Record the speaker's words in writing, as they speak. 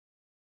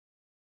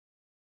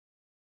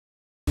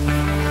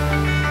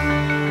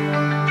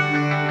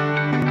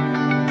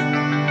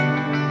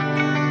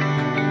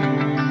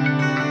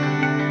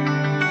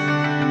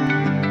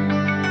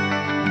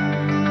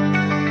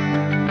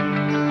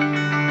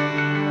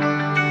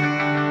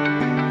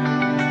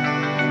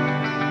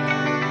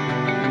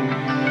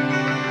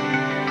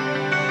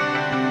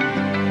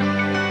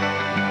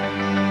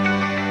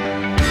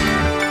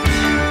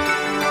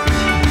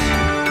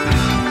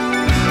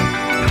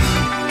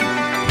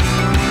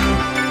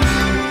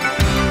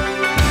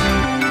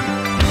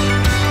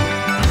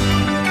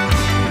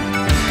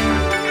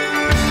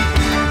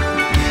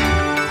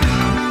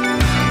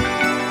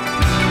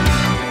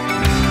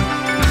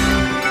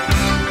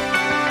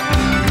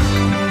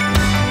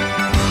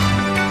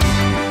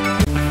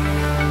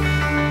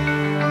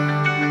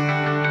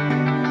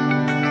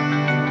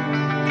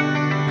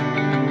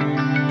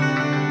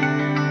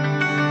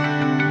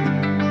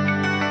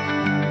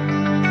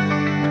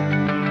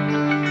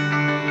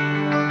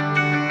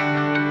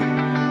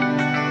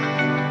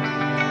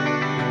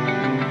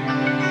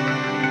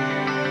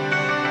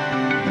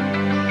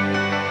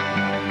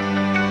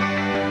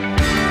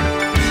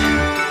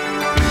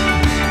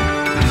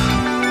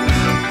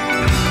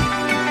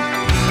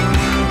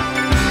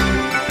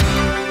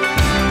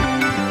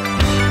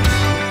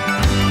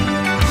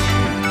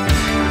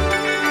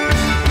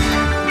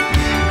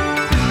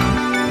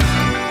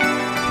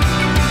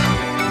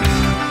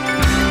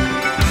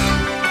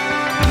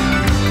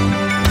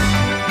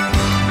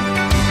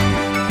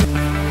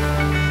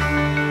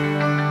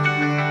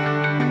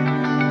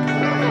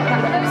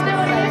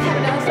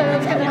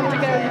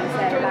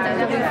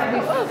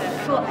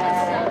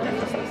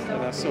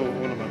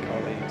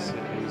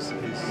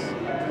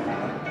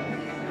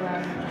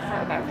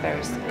about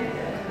various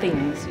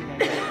things,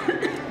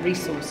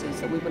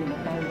 resources that we wouldn't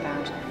have known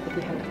about if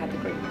we hadn't had the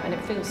group. And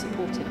it feels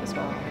supportive as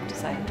well, I have to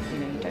say.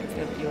 You don't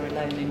feel that you're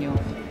alone in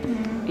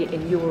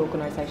your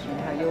organisation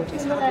and how you're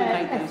doing.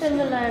 A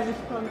similar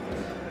response.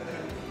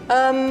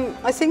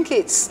 I think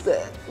it's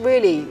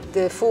really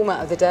the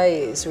format of the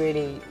day is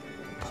really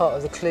part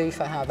of the clue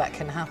for how that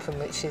can happen,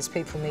 which is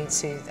people need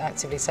to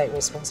actively take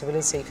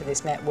responsibility for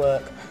this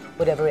network,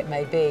 whatever it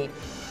may be.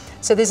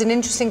 So there's an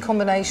interesting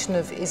combination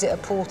of, is it a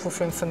portal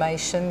for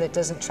information that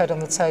doesn't tread on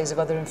the toes of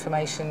other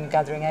information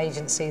gathering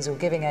agencies or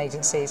giving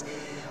agencies?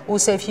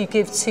 Also, if you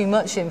give too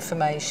much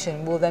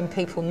information, will then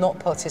people not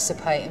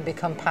participate and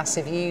become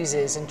passive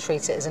users and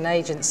treat it as an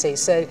agency?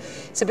 So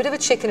it's a bit of a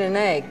chicken and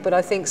egg, but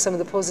I think some of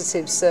the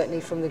positives,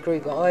 certainly from the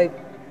group that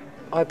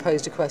I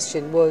posed a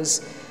question,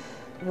 was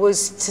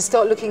to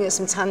start looking at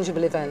some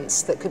tangible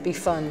events that could be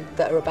fun,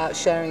 that are about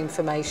sharing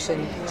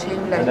information to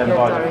local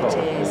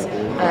authorities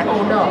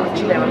or not,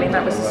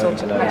 that was the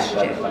sort of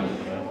question.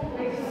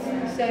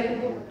 So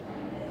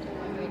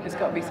it's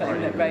got to be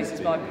something that raises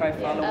my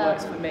profile and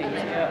works for me, do you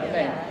know what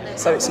I mean?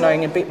 So it's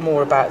knowing a bit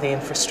more about the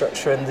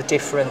infrastructure and the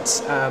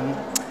different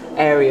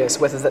areas,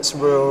 whether that's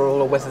rural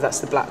or whether that's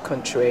the Black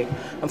Country,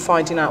 and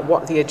finding out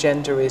what the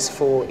agenda is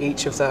for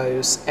each of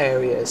those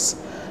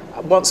areas.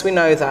 Once we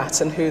know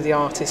that and who the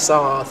artists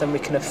are, then we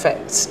can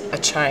affect a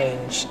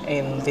change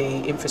in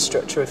the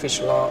infrastructure of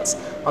visual arts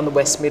on the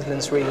West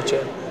Midlands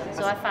region.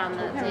 So I found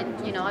that,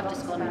 I've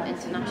just gone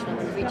international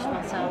and reached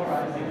myself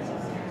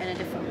in a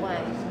different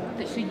way.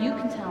 So you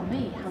can tell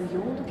me how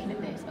you're looking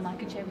at this, and I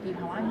can share with you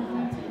how I'm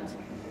looking at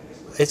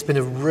it. It's been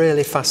a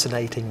really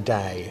fascinating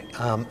day,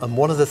 and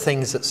one of the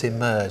things that's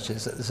emerged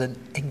is that there's an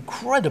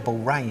incredible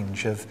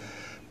range of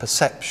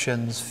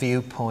perceptions,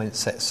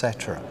 viewpoints,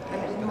 etc.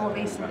 More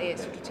recently,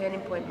 it's sort of turning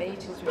point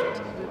meetings.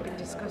 We've been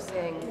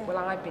discussing. Well,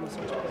 I've been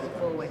sort of putting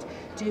forward.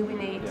 Do we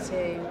need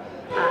to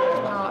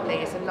act partly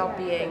as a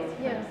lobbying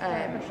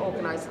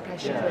organised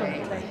pressure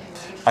group?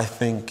 I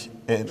think,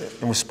 in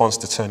response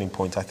to Turning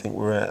Point, I think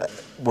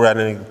we're at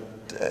an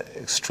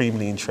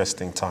extremely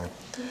interesting time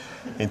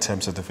in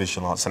terms of the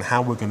visual arts and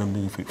how we're going to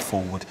move it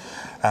forward.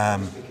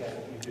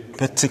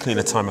 Particularly in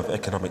a time of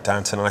economic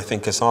downturn. And I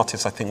think as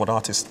artists, what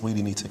artists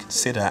really need to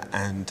consider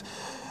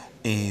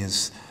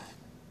is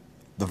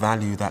the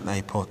value that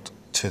they put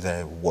to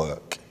their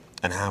work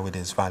and how it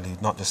is valued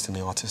not just in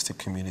the artistic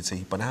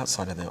community but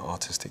outside of the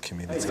artistic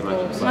community. And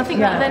I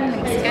think that then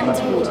links again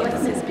to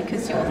audiences,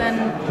 because you're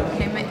then,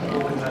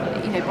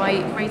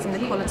 by raising the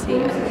quality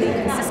and the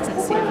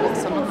consistency of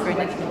what's on offer in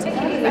a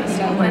particular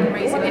festival, then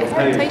raising the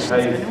expectations of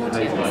an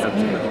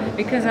audience.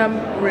 Because I'm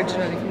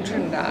originally from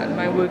Trinidad,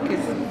 my work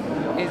is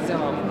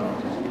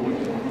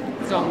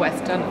not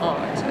Western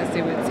art, as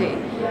they would say.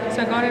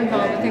 So I got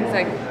involved with things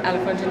like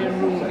Elephant in a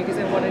Room because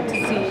I wanted to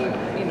see,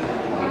 the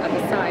other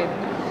side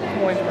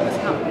more of what was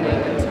happening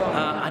and so on.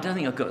 I don't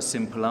think I've got a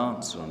simple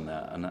answer on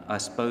that, and I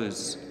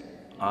suppose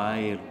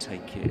I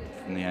take it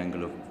from the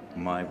angle of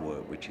my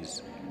work, which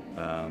is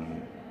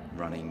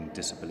running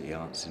Disability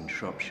Arts in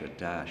Shropshire,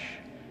 DASH.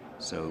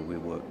 So we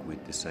work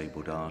with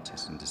disabled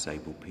artists and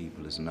disabled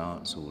people as an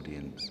arts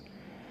audience.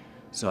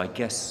 So I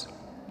guess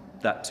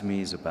that to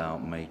me is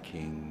about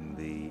making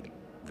the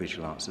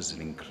visual arts as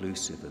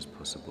inclusive as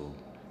possible.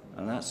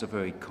 And that's a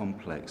very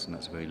complex and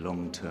that's very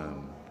long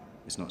term.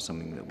 It's not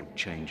something that would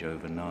change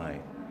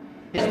overnight.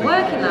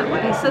 Work in that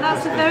way, so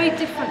that's a very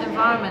different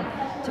environment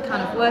to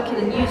kind of work in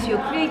and use your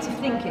creative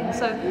thinking.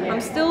 So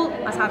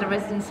I've had a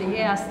residency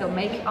here, I still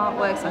make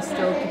artworks, I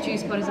still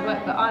produce bodies of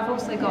work, but I've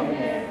also got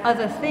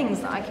other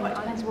things that I can... It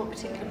depends what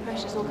particular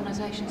pressures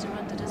organisations are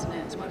under, doesn't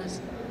it, as well as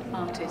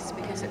artists,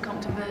 because at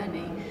Compton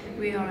Verney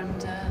we are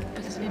under,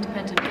 as an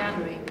independent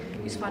gallery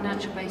whose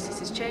financial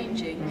basis is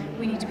changing,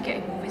 we need to be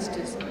getting more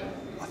visitors.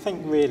 I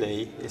think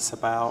really it's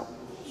about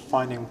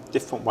finding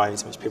different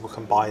ways in which people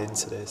can buy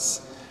into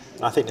this.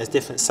 And I think there's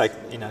different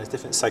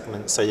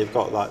segments. So you've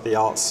got like the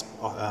arts,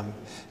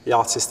 the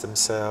artists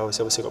themselves.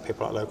 You've also got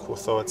people like local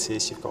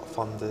authorities. You've got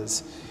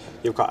funders.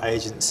 You've got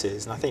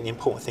agencies. And I think the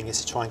important thing is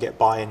to try and get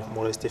buy-in from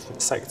all those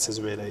different sectors.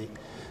 Really,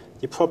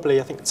 I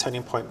think the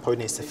Turning Point probably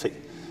needs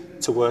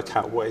to work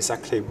out what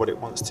it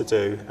wants to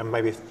do, and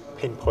maybe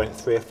pinpoint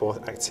 3 or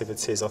 4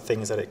 activities or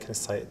things that it can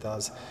say it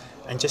does,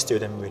 and just do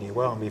them really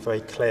well and be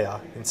very clear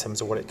in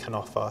terms of what it can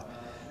offer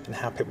and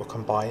how people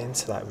can buy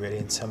into that really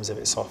in terms of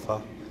its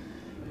offer.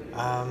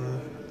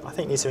 I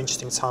think these are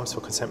interesting times for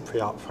contemporary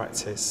art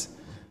practice.